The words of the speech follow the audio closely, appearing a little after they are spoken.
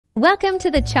Welcome to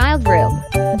the child room.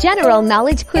 General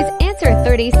knowledge quiz, answer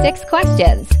 36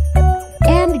 questions.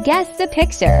 And guess the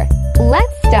picture.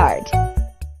 Let's start.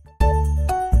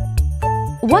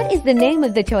 What is the name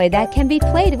of the toy that can be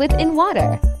played with in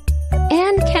water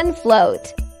and can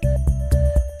float?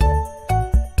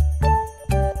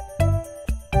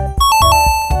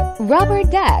 Rubber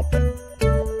duck.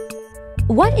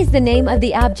 What is the name of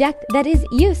the object that is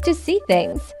used to see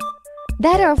things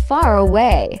that are far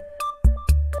away?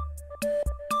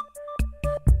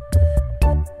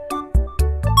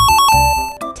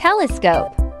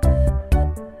 Telescope.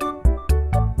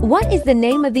 What is the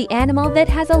name of the animal that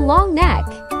has a long neck?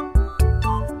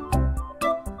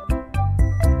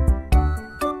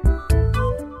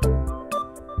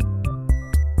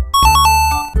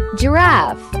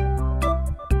 Giraffe.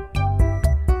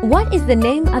 What is the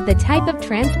name of the type of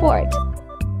transport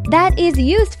that is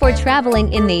used for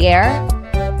traveling in the air?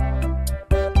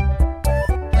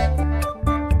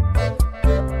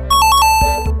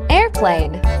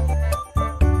 Airplane.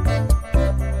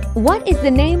 What is the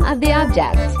name of the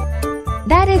object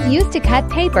that is used to cut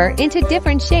paper into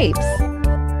different shapes?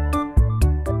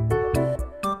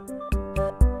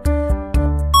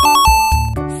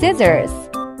 Scissors.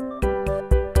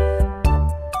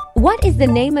 What is the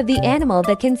name of the animal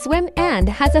that can swim and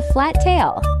has a flat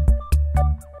tail?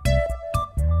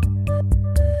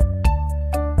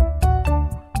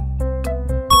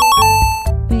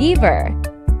 Beaver.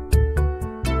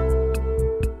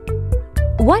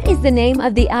 What is the name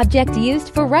of the object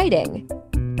used for writing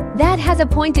that has a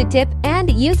pointed tip and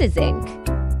uses ink?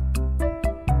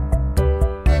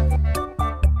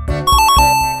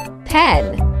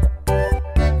 Pen.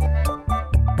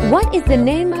 What is the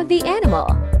name of the animal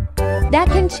that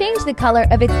can change the color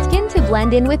of its skin to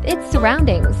blend in with its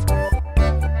surroundings?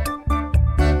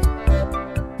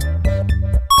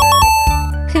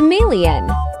 Chameleon.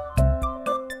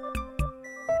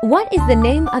 What is the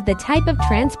name of the type of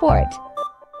transport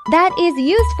that is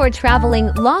used for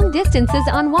traveling long distances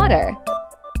on water?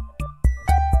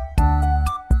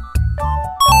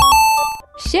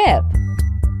 Ship.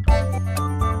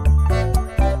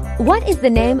 What is the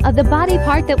name of the body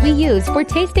part that we use for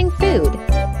tasting food?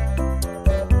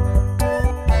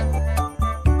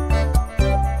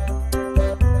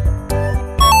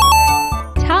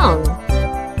 Tongue.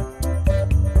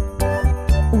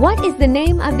 What is the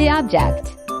name of the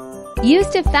object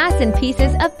used to fasten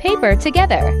pieces of paper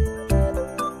together?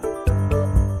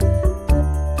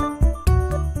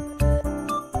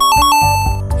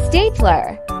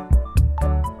 Stapler.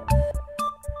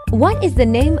 What is the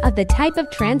name of the type of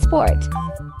transport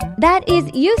that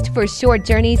is used for short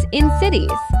journeys in cities?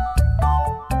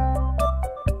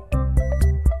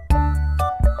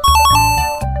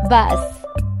 Bus.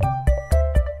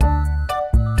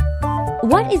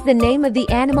 What is the name of the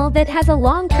animal that has a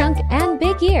long trunk and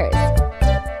big ears?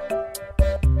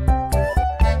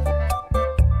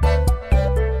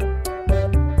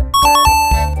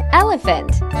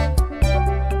 Elephant.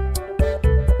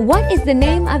 What is the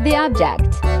name of the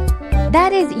object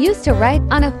that is used to write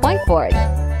on a whiteboard?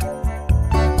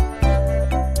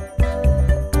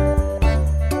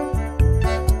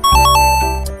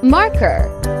 Marker.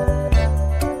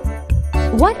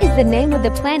 What is the name of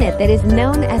the planet that is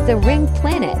known as the ring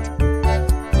planet?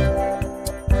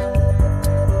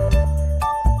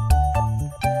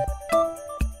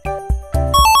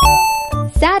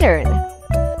 Saturn.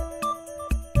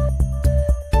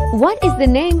 What is the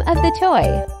name of the toy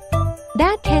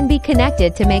that can be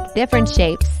connected to make different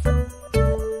shapes?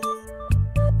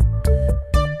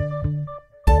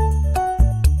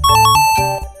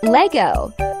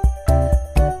 Lego.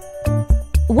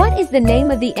 What is the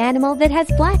name of the animal that has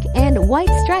black and white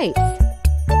stripes?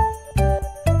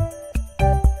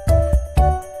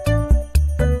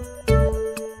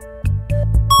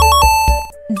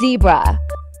 Zebra.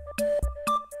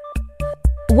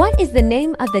 What is the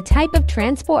name of the type of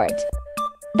transport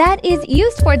that is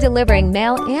used for delivering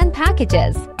mail and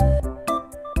packages?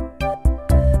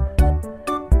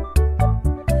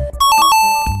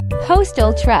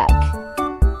 Postal truck.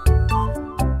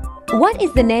 What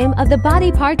is the name of the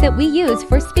body part that we use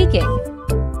for speaking?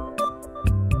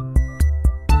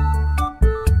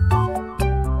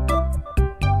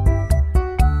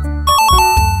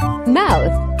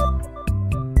 Mouth.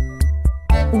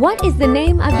 What is the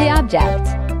name of the object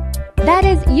that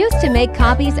is used to make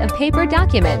copies of paper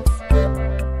documents?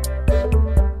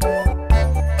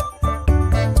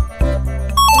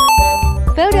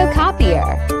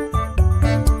 Photocopier.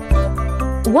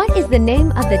 What is the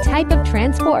name of the type of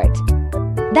transport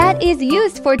that is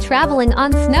used for traveling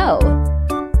on snow?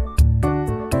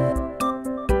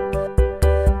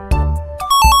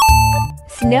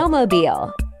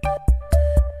 Snowmobile.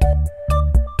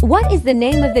 What is the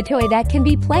name of the toy that can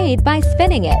be played by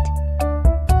spinning it?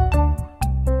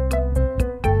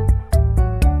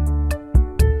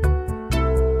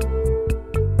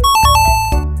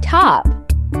 Top.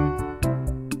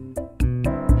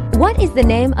 What is the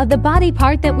name of the body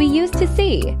part that we use to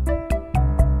see?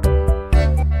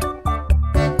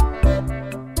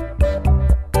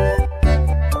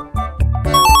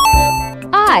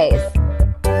 Eyes.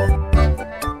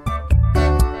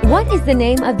 What is the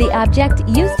name of the object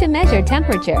used to measure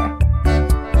temperature?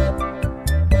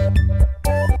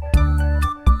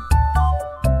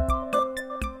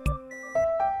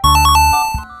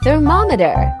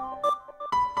 Thermometer.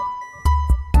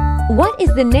 What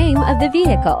is the name of the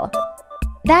vehicle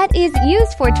that is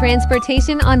used for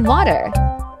transportation on water?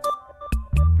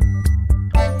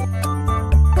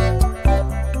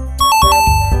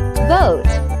 Boat.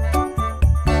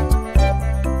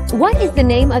 What is the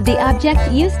name of the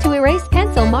object used to erase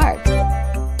pencil marks?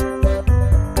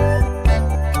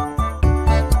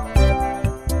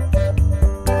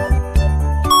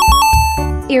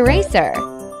 Eraser.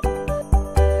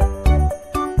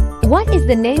 What is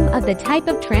the name of the type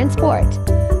of transport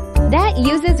that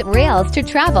uses rails to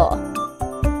travel?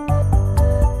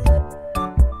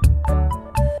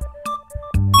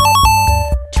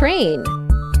 Train.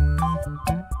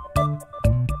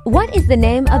 What is the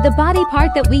name of the body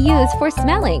part that we use for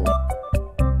smelling?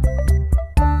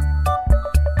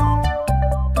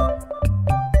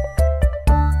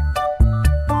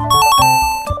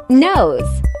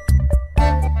 Nose.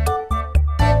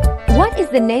 What is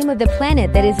the name of the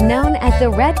planet that is known as the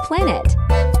red planet?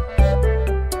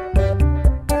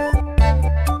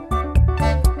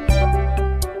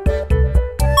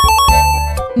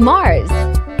 Mars.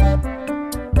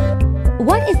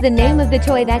 What is the name of the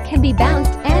toy that can be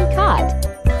bounced and caught?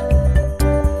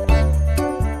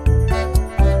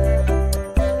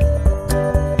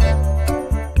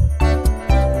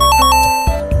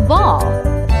 Ball.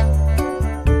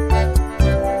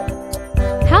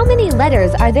 How many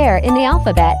letters are there in the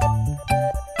alphabet?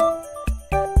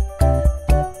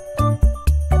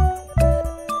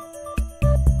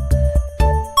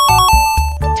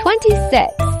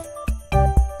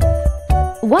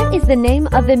 What is the name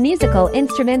of the musical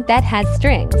instrument that has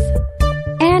strings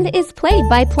and is played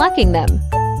by plucking them?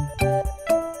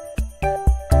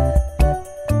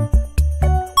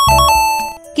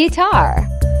 Guitar.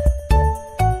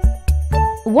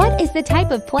 What is the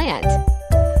type of plant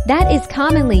that is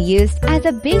commonly used as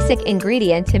a basic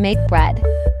ingredient to make bread?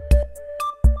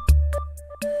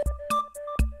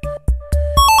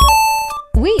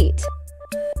 Wheat.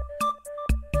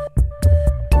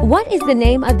 What is the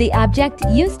name of the object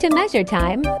used to measure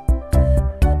time?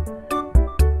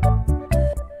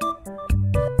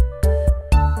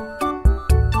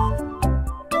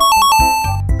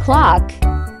 Clock.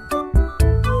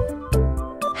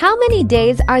 How many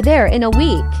days are there in a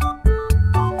week?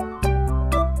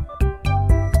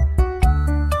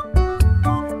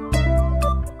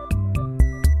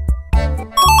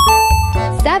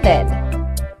 Seven.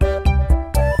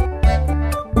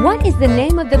 What is the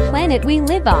name of the planet we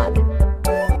live on?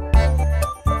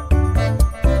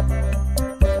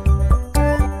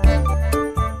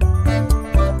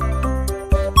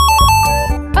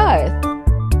 Earth.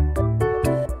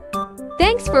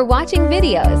 Thanks for watching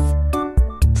videos.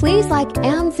 Please like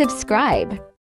and subscribe.